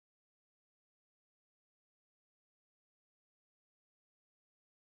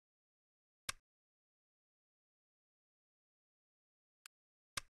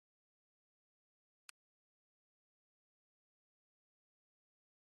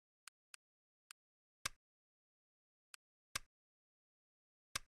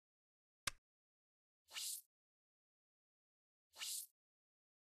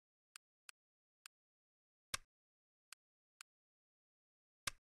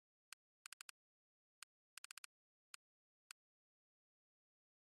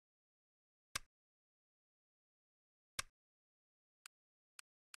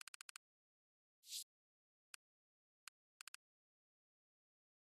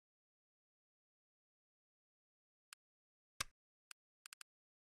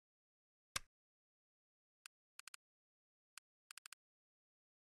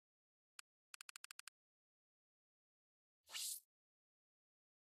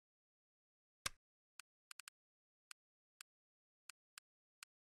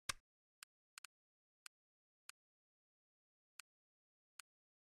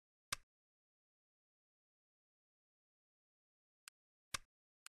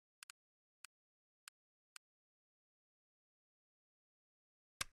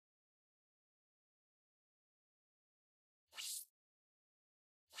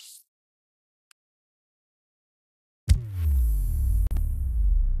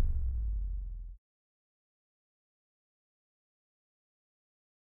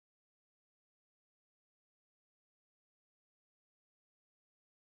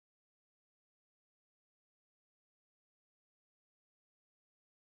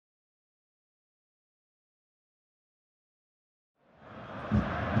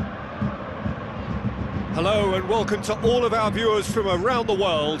Hello and welcome to all of our viewers from around the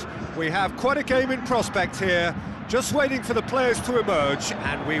world. We have quite a game in prospect here, just waiting for the players to emerge,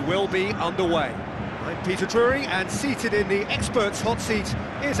 and we will be underway. I'm Peter Drury, and seated in the experts' hot seat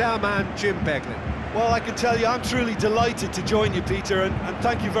is our man Jim Beglin. Well, I can tell you I'm truly delighted to join you, Peter, and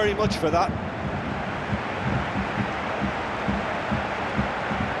thank you very much for that.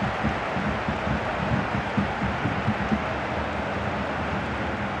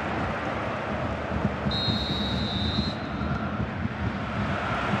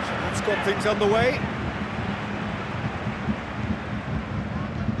 Got things underway.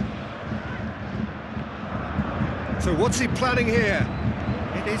 So what's he planning here?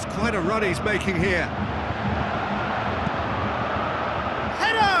 It is quite a run he's making here.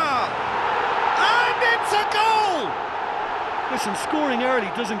 Header! And it's a goal! Listen, scoring early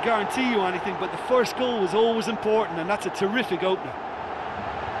doesn't guarantee you anything, but the first goal was always important, and that's a terrific opener.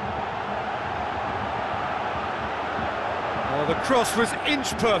 The cross was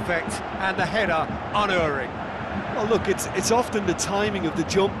inch perfect and the header unerring. Well, look, it's often the timing of the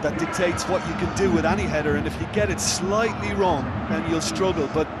jump that dictates what you can do with any header, and if you get it slightly wrong, then you'll struggle.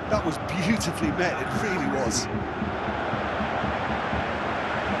 But that was beautifully met, it really was.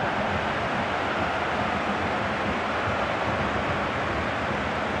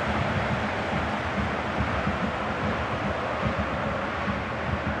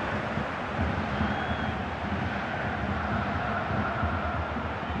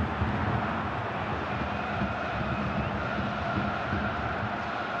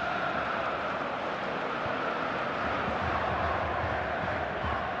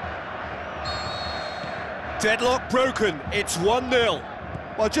 Deadlock broken, it's 1-0.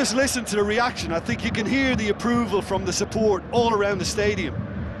 Well, just listen to the reaction. I think you can hear the approval from the support all around the stadium.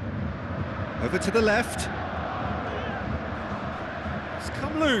 Over to the left. It's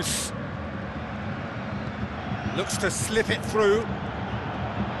come loose. Looks to slip it through.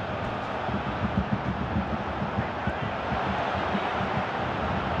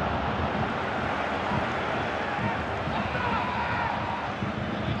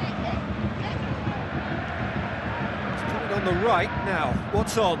 On the right now,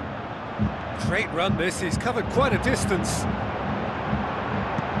 what's on? Great run this, he's covered quite a distance.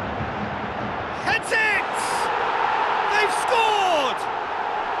 Heads it! They've scored!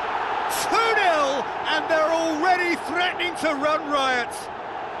 2-0, and they're already threatening to run riot.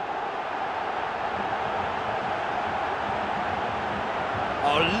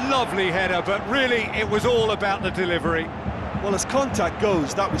 Oh, lovely header, but really it was all about the delivery. Well, as contact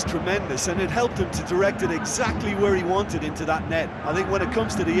goes, that was tremendous, and it helped him to direct it exactly where he wanted into that net. I think when it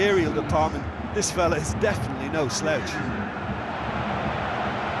comes to the aerial department, this fella is definitely no slouch.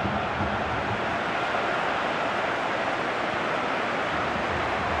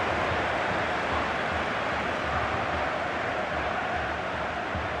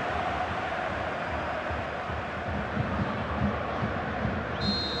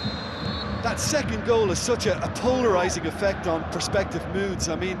 That second goal has such a polarising effect on prospective moods.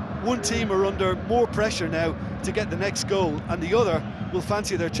 I mean, one team are under more pressure now to get the next goal, and the other will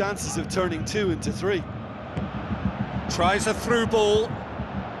fancy their chances of turning 2 into 3. Tries a through ball.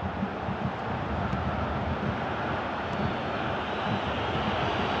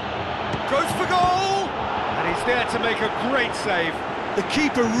 Goes for goal! And he's there to make a great save. The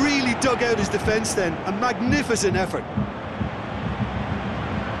keeper really dug out his defence then, a magnificent effort.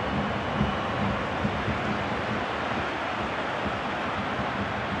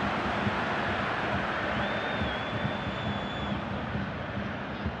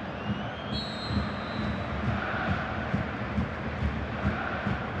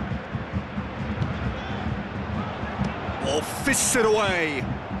 Or fists it away.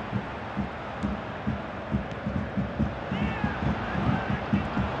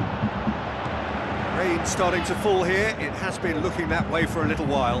 Rain starting to fall here. It has been looking that way for a little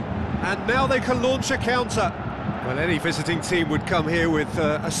while. And now they can launch a counter. Well, any visiting team would come here with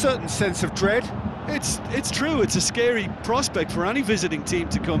a certain sense of dread. It's true, it's a scary prospect for any visiting team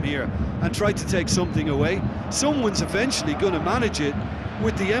to come here and try to take something away. Someone's eventually going to manage it,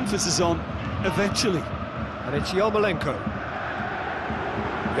 with the emphasis on eventually. And it's Yarmolenko.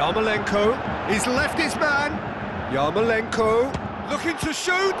 Yarmolenko, he's left his man. Yarmolenko, looking to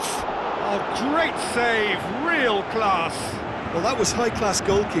shoot. Oh, great save, real class. Well, that was high-class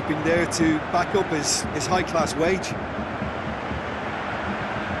goalkeeping there to back up his high-class wage.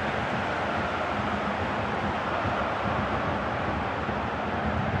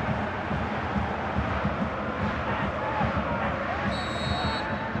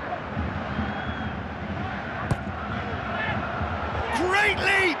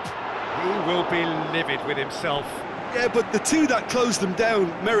 will be livid with himself. Yeah, but the two that closed them down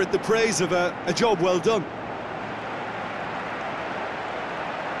merit the praise of a job well done.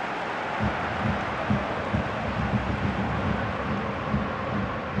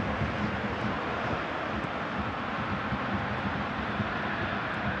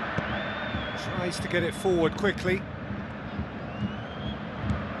 Tries to get it forward quickly.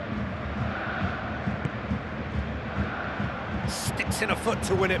 Sticks in a foot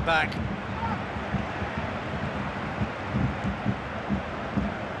to win it back.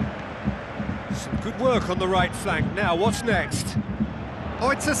 Some good work on the right flank. Now, what's next? Oh,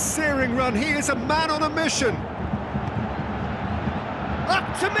 it's a searing run. He is a man on a mission.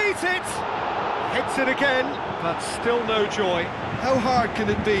 Up to meet it! Hits it again, but still no joy. How hard can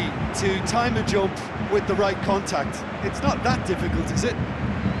it be to time a jump with the right contact? It's not that difficult, is it?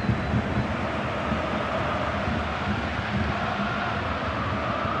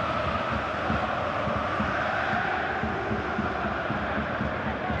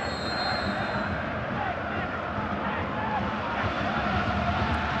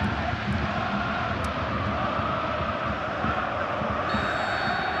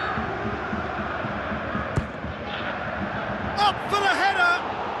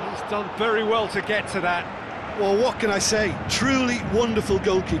 Done very well to get to that. Well, what can I say? Truly wonderful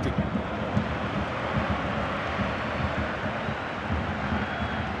goalkeeping.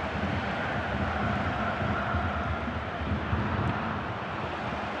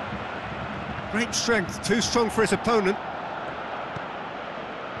 Great strength, too strong for his opponent.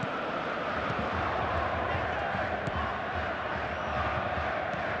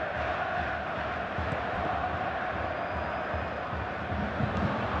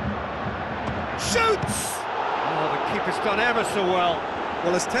 Shoots! Oh, the keeper's done ever so well.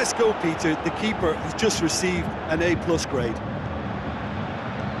 Well, as tests go, Peter, the keeper has just received an A+ grade.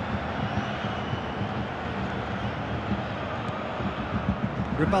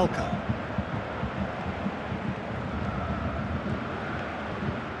 Rybalka.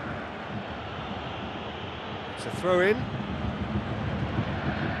 It's a throw-in.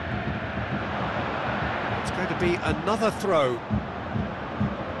 It's going to be another throw.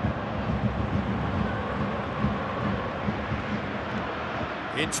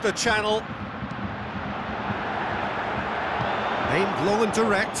 Into the channel. Aimed long and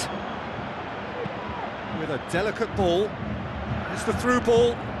direct. With a delicate ball. It's the through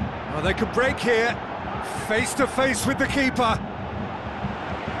ball. Oh, they could break here. Face to face with the keeper.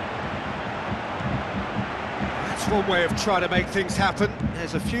 That's one way of trying to make things happen.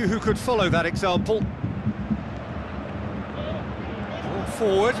 There's a few who could follow that example. Ball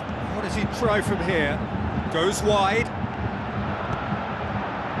forward. What does he try from here? Goes wide.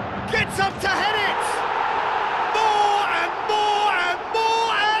 Gets up to head it! More and more and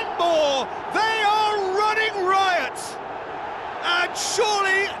more and more! They are running riot! And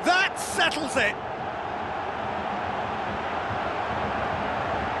surely that settles it!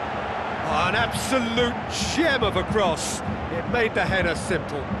 Oh, an absolute gem of a cross. It made the header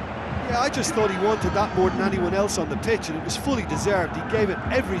simple. Yeah, I just thought he wanted that more than anyone else on the pitch, and it was fully deserved. He gave it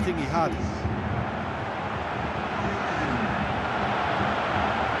everything he had.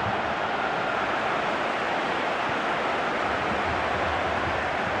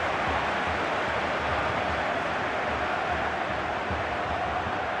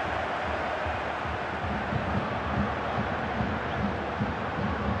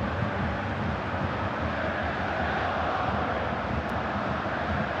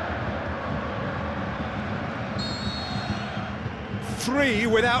 Three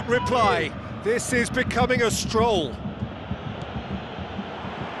without reply. This is becoming a stroll.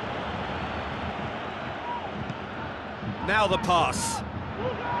 Now the pass.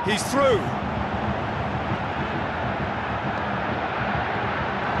 He's through.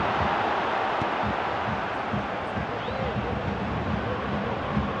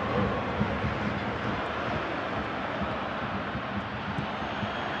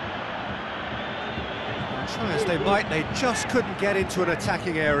 Try as they might, they just couldn't get into an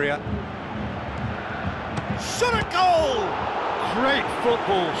attacking area. Shot at goal! Great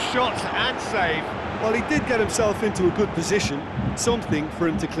football, shot and save. Well, he did get himself into a good position, something for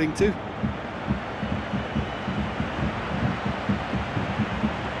him to cling to.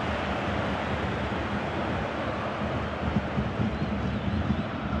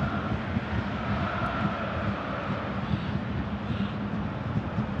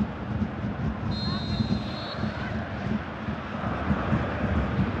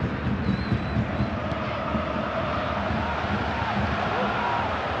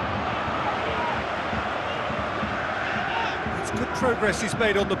 progress he's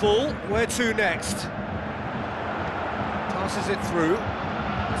made on the ball. Where to next? Passes it through.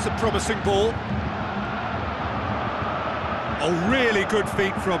 It's a promising ball. Oh, really good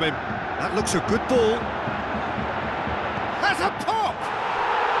feet from him. That looks a good ball. Has a pop!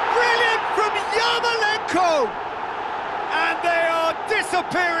 Brilliant from Yarmolenko! And they are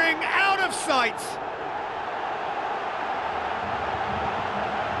disappearing out of sight.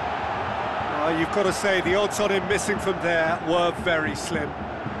 You've got to say the odds on him missing from there were very slim.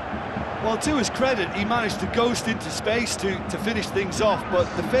 Well, to his credit, he managed to ghost into space to finish things off, but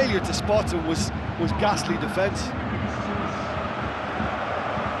the failure to spot him was ghastly defence.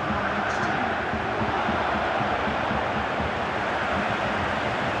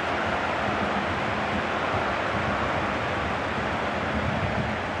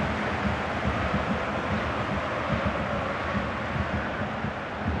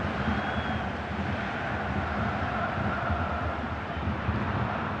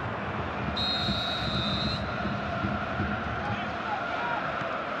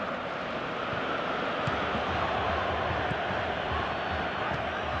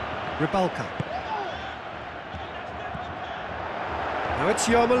 Rybalka. Now it's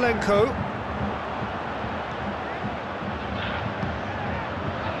Yarmolenko.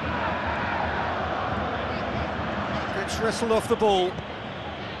 Gets wrestled off the ball.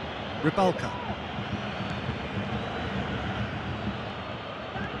 Rybalka.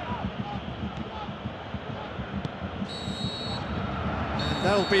 And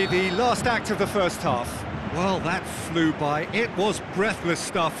that'll be the last act of the first half. Well, that flew by. It was breathless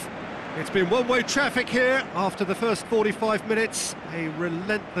stuff. It's been one-way traffic here after the first 45 minutes. A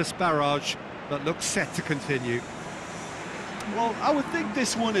relentless barrage that looks set to continue. Well, I would think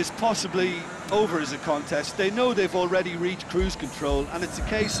this one is possibly over as a contest. They know they've already reached cruise control, and it's a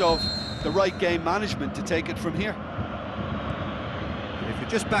case of the right game management to take it from here. And if you're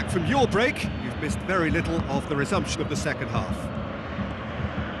just back from your break, you've missed very little of the resumption of the second half.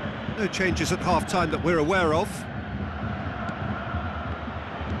 No changes at half-time that we're aware of.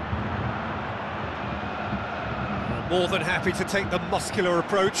 More than happy to take the muscular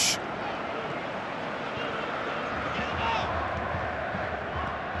approach.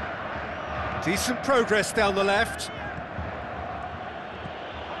 Decent progress down the left.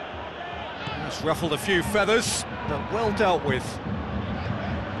 Just ruffled a few feathers, but well dealt with.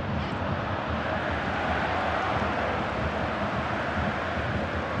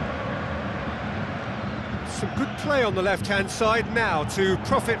 Some good play on the left-hand side now to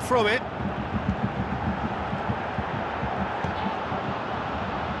profit from it.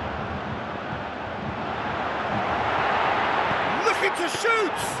 To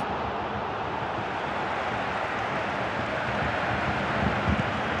shoot!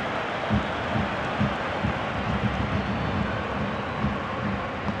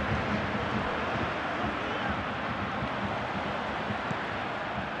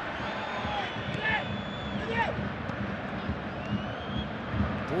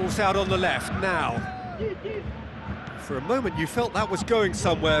 Ball's out on the left now. For a moment you felt that was going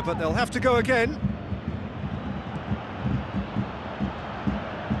somewhere, but they'll have to go again.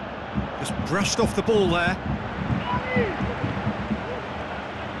 Just brushed off the ball there.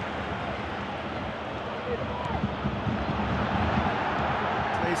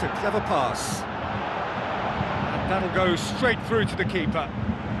 Plays a clever pass. And that'll go straight through to the keeper.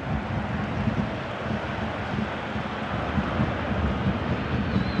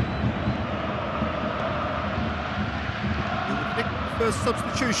 You would think the first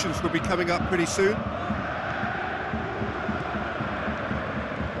substitutions will be coming up pretty soon.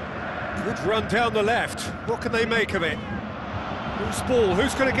 Good run down the left. What can they make of it? Who's ball?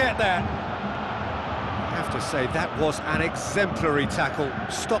 Who's going to get there? I have to say, that was an exemplary tackle.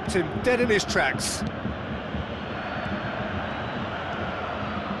 Stopped him dead in his tracks.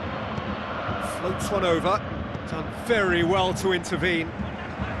 Floats one over. Done very well to intervene.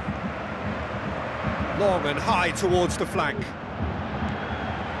 Long and high towards the flank.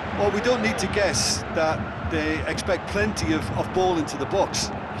 Well, we don't need to guess that they expect plenty of ball into the box.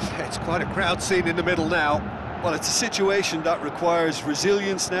 Yeah, it's quite a crowd scene in the middle now. Well, it's a situation that requires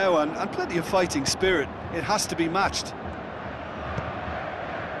resilience now and plenty of fighting spirit. It has to be matched.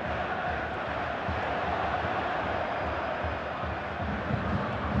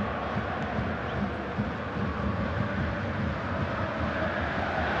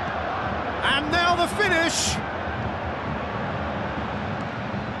 And now the finish!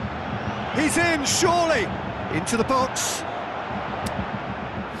 He's in, surely! Into the box.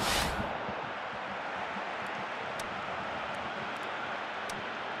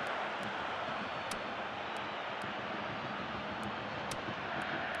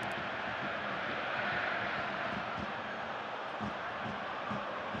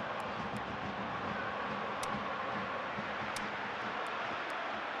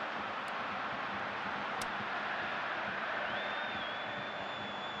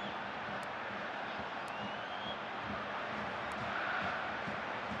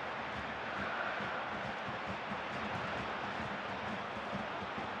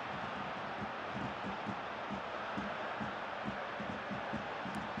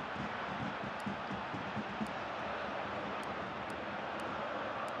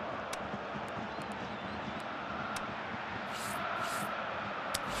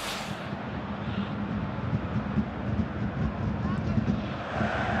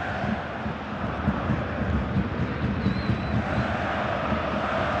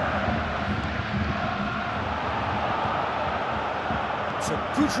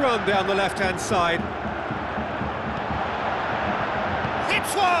 Good run down the left-hand side.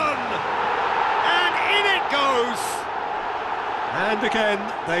 Hits one! And in it goes! And again,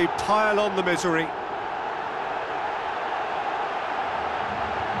 they pile on the misery.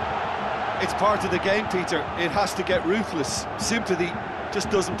 It's part of the game, Peter. It has to get ruthless. Sympathy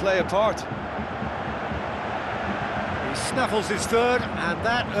just doesn't play a part. He snaffles his third, and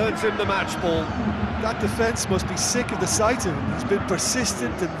that earns him the match ball. That defence must be sick of the sight of him. He's been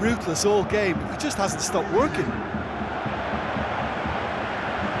persistent and ruthless all game. He just hasn't stopped working.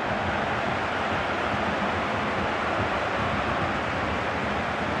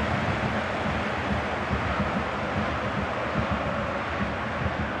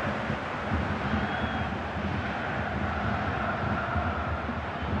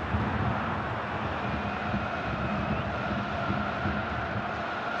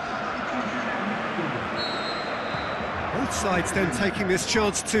 Both sides then taking this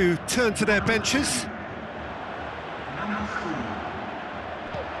chance to turn to their benches.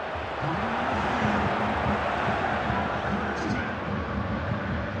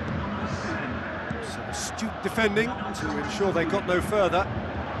 Some astute defending to ensure they got no further.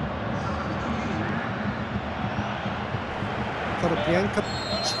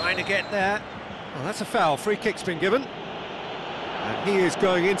 Kropivnicki trying to get there. Well, that's a foul. Free kick's been given. And he is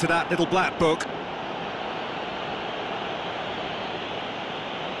going into that little black book.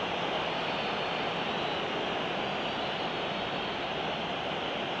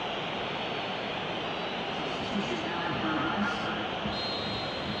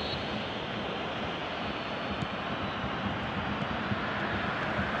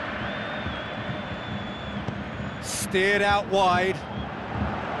 Steered out wide.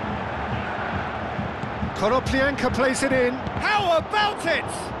 Kropivnicki plays it in. How about it?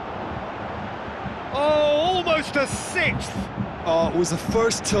 Oh, almost a sixth. Oh, it was a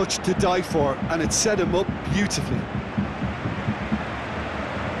first touch to die for, and it set him up beautifully.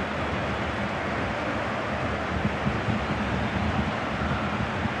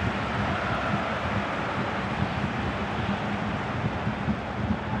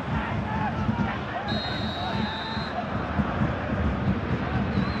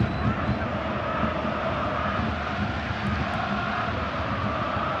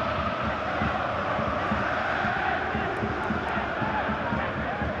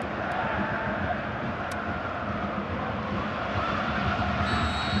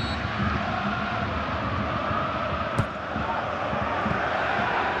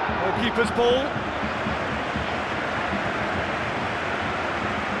 Keeper's ball.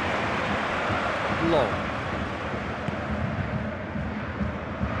 Long.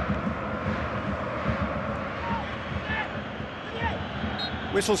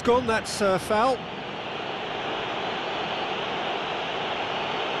 Whistle's gone, that's foul.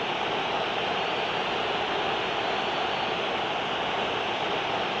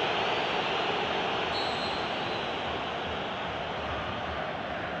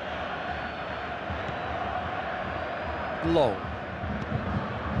 Long.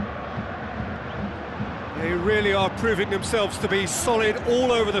 They really are proving themselves to be solid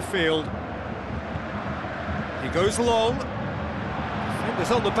all over the field. He goes long.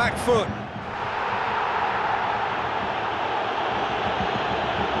 Defender's on the back foot.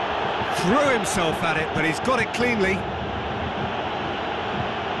 Threw himself at it, but he's got it cleanly.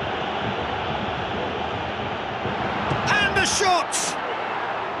 And the shot!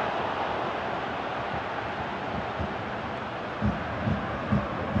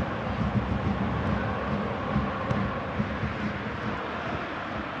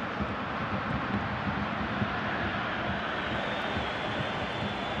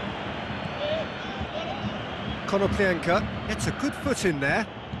 Kropivnicki gets a good foot in there.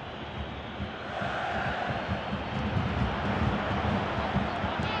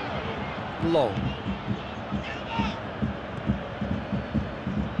 Long.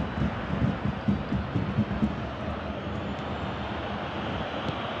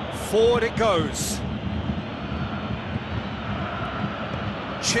 Forward it goes.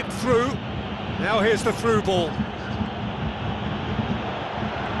 Chip through. Now here's the through ball.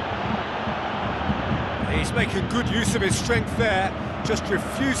 He's making good use of his strength there, just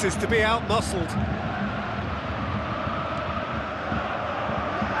refuses to be out-muscled.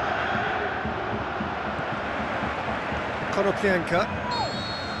 Kropivnicki.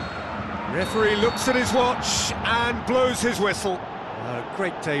 Referee looks at his watch and blows his whistle. Well, a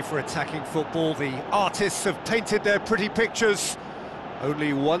great day for attacking football. The artists have painted their pretty pictures.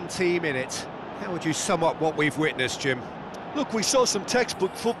 Only one team in it. How would you sum up what we've witnessed, Jim? Look, we saw some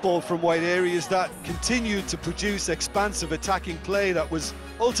textbook football from wide areas that continued to produce expansive attacking play that was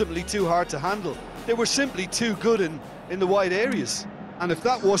ultimately too hard to handle. They were simply too good in the wide areas. And if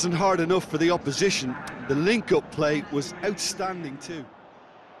that wasn't hard enough for the opposition, the link-up play was outstanding too.